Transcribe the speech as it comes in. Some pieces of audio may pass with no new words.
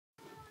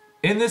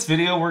In this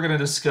video, we're going to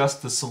discuss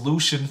the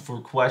solution for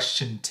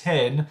question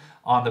 10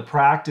 on the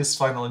practice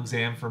final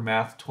exam for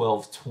Math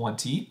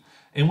 1220,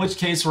 in which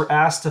case we're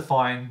asked to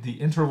find the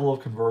interval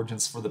of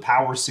convergence for the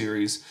power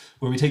series,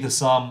 where we take the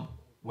sum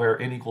where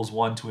n equals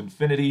 1 to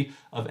infinity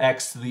of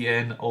x to the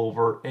n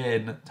over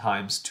n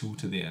times 2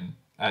 to the n,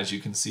 as you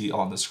can see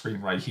on the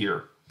screen right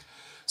here.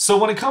 So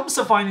when it comes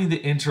to finding the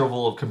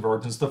interval of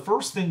convergence, the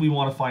first thing we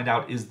want to find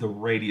out is the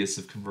radius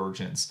of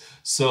convergence.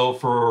 So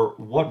for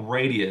what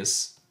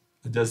radius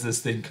does this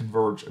thing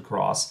converge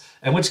across?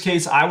 In which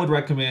case, I would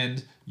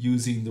recommend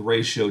using the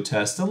ratio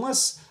test,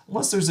 unless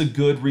there's a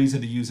good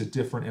reason to use a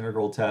different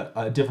integral test,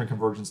 a different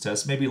convergence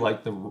test, maybe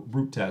like the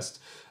root test.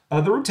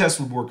 The root test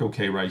would work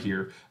okay right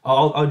here.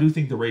 I do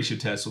think the ratio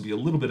test will be a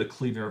little bit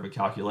cleaner of a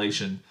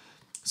calculation.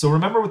 So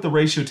remember, with the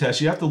ratio test,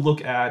 you have to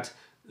look at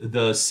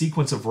the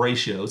sequence of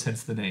ratios,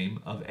 hence the name,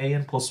 of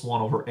an plus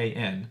 1 over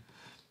an,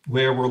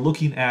 where we're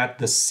looking at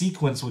the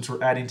sequence which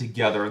we're adding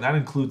together, and that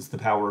includes the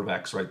power of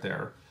x right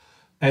there.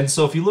 And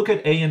so if you look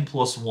at an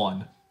plus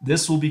 1,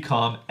 this will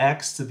become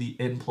x to the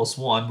n plus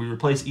 1. We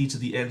replace each of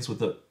the n's with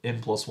the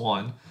n plus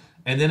 1.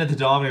 And then at the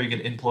denominator, you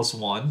get n plus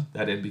 1.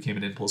 That n became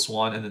an n plus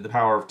 1. And then the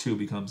power of 2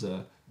 becomes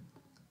a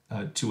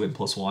 2n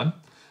plus 1.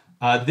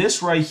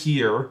 This right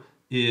here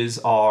is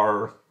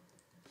our,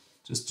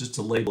 just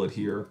to label it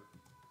here,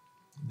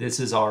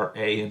 this is our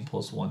an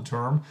plus 1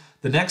 term.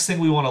 The next thing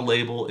we want to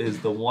label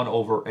is the 1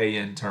 over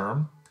an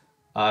term,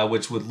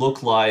 which would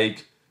look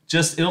like,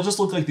 it'll just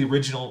look like the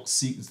original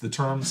the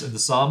terms in the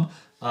sum,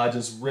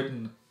 just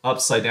written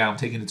upside down,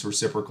 taking its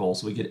reciprocal.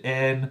 So we get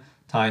n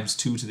times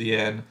 2 to the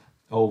n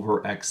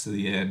over x to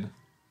the n.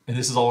 And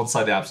this is all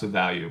inside the absolute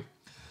value.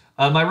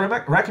 My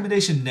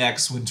recommendation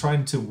next, when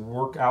trying to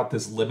work out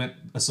this limit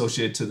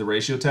associated to the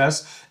ratio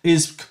test,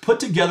 is put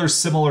together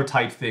similar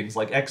type things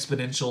like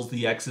exponentials,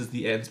 the x's,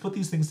 the n's. Put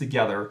these things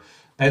together.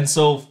 And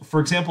so, for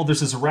example,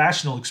 there's this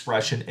rational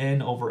expression,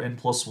 n over n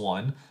plus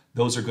 1.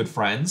 Those are good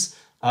friends.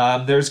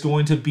 There's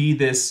going to be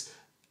this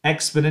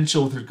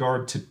exponential with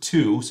regard to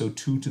 2, so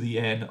 2 to the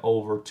n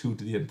over 2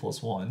 to the n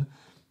plus 1.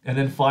 And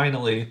then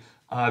finally,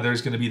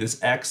 there's going to be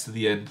this x to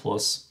the n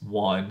plus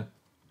 1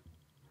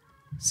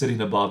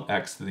 sitting above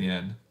x to the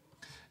n.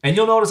 And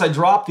you'll notice I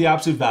dropped the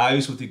absolute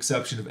values with the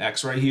exception of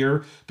x right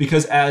here,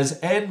 because as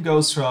n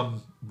goes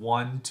from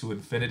 1 to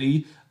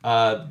infinity,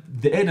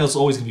 the n is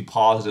always going to be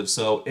positive.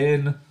 So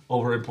n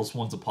over n plus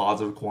 1 is a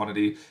positive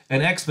quantity,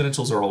 and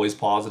exponentials are always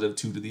positive,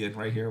 2 to the n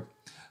right here.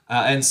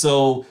 And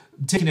so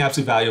taking the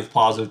absolute value of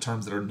positive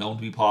terms that are known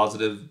to be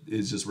positive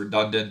is just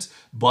redundant.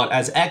 But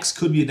as x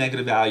could be a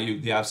negative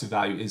value, the absolute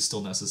value is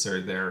still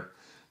necessary there.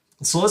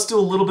 So let's do a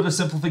little bit of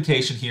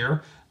simplification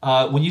here.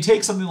 When you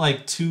take something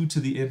like 2 to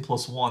the n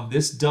plus 1,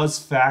 this does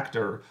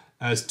factor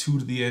as 2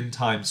 to the n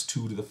times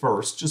 2 to the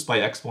first, just by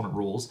exponent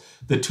rules.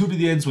 The 2 to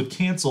the n's would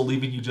cancel,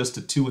 leaving you just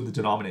a 2 in the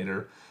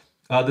denominator.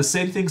 The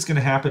same thing's going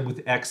to happen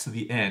with x to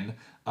the n.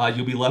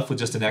 You'll be left with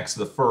just an x to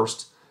the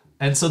first.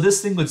 And so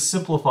this thing would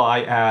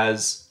simplify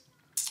as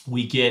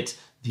we get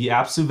the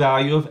absolute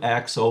value of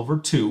x over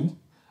 2,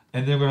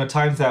 and then we're going to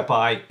times that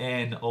by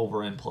n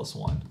over n plus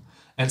 1.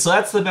 And so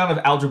that's the amount of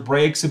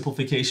algebraic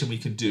simplification we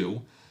can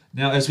do.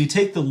 Now, as we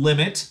take the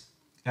limit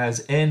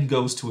as n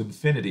goes to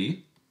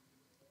infinity,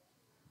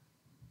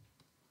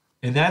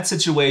 in that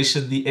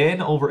situation, the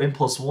n over n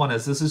plus 1,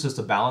 as this is just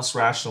a balanced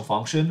rational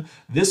function,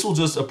 this will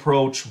just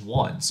approach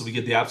 1. So we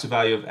get the absolute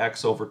value of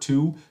x over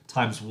 2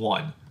 times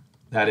 1.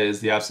 That is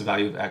the absolute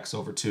value of x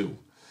over 2.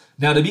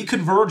 Now, to be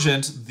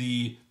convergent,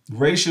 the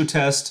ratio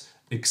test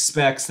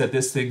expects that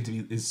this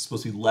thing is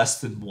supposed to be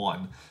less than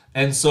 1.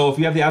 And so if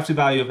you have the absolute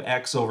value of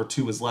x over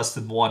 2 is less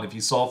than 1, if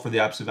you solve for the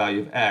absolute value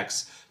of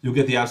x, you'll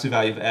get the absolute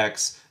value of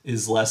x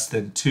is less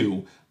than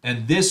 2.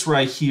 And this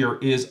right here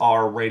is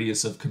our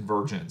radius of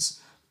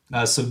convergence.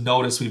 So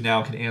notice we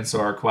now can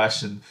answer our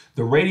question.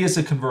 The radius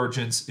of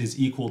convergence is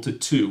equal to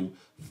 2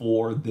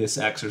 for this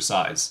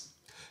exercise.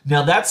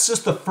 Now, that's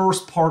just the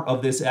first part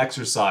of this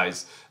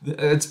exercise.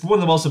 It's one of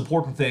the most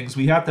important things.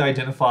 We have to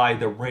identify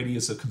the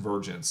radius of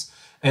convergence.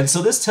 And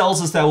so this tells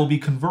us that we'll be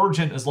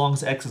convergent as long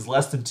as x is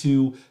less than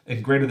 2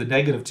 and greater than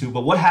negative 2.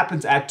 But what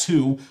happens at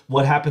 2?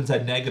 What happens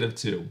at negative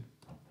 2?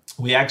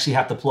 We actually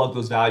have to plug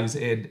those values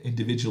in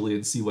individually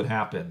and see what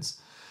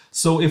happens.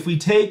 So if we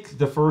take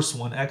the first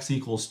one, x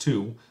equals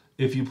 2,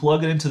 if you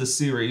plug it into the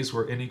series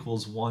where n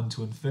equals 1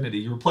 to infinity,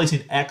 you're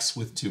replacing x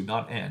with 2,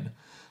 not n.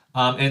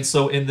 And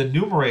so in the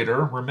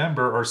numerator,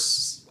 remember, our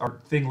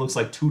thing looks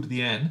like 2 to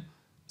the n.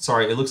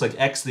 Sorry, it looks like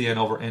x to the n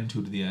over n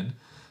 2 to the n.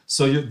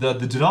 So the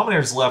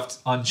denominator is left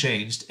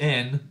unchanged,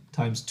 n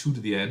times 2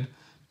 to the n.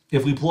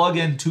 If we plug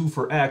in 2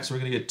 for x, we're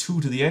going to get 2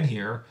 to the n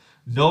here.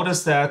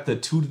 Notice that the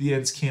 2 to the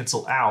n's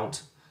cancel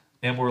out,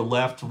 and we're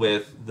left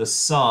with the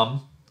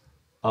sum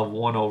of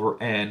 1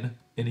 over n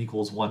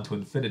equals 1 to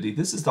infinity.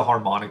 This is the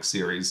harmonic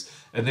series,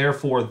 and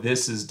therefore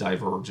this is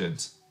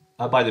divergent.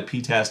 By the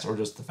p-test, or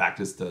just the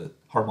fact it's the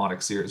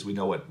harmonic series, we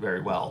know it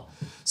very well.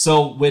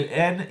 So when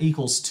n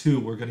equals 2,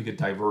 we're going to get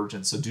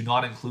divergence. So do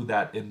not include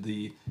that in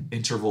the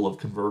interval of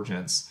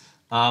convergence.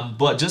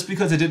 But just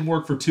because it didn't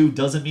work for 2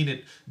 doesn't mean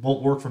it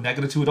won't work for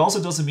 -2. It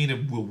also doesn't mean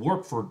it will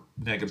work for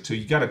 -2.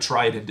 You got to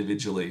try it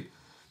individually.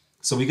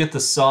 So we get the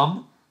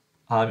sum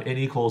n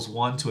equals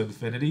 1 to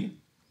infinity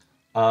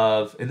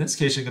of, in this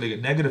case, you're going to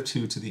get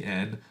 -2 to the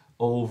n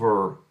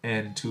over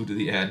n2 to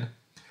the n.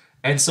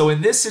 And so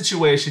in this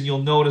situation,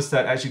 you'll notice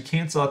that as you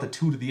cancel out the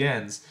 2 to the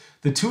n's,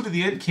 the 2 to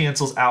the n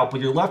cancels out,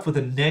 but you're left with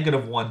a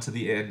 -1 to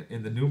the n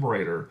in the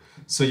numerator.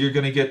 So you're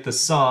going to get the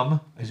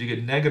sum as you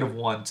get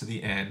 -1 to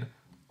the n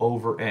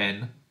over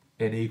n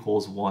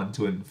equals 1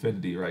 to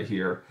infinity right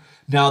here.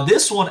 Now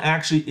this one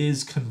actually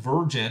is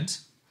convergent.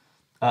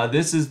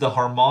 This is the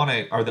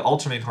harmonic, or the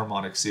alternating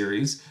harmonic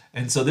series.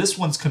 And so this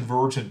one's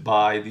convergent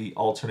by the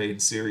alternating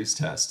series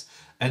test.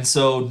 And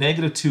so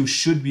 -2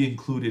 should be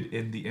included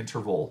in the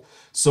interval.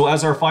 So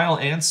as our final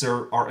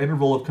answer, our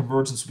interval of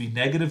convergence would be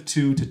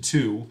 -2 to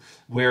 2,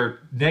 where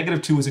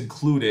 -2 is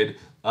included,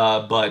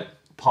 but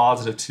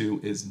 +2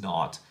 is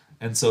not.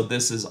 And so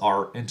this is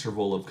our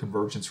interval of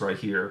convergence right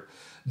here.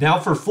 Now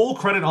for full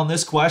credit on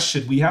this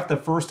question, we have to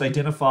first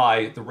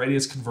identify the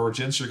radius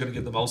convergence. You're going to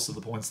get the most of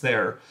the points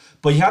there.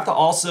 But you have to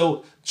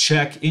also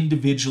check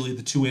individually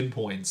the 2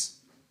 endpoints.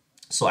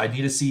 So I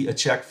need to see a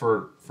check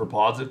for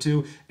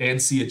 +2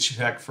 and see a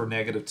check for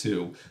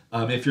 -2.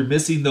 If you're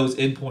missing those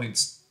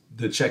endpoints,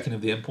 the checking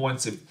of the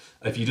endpoints,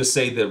 if you just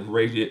say the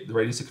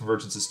radius of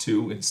convergence is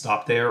 2 and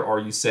stop there, or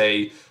you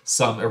say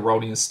some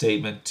erroneous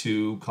statement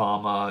 2,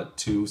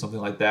 2,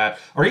 something like that,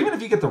 or even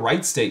if you get the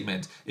right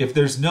statement, if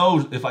there's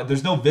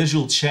no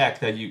visual check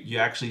that you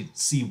actually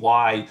see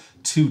why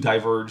 2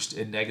 diverged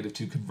and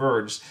 -2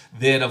 converged,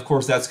 then of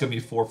course that's going to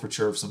be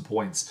forfeiture of some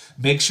points.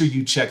 Make sure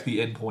you check the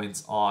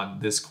endpoints on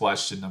this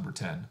question number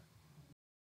 10.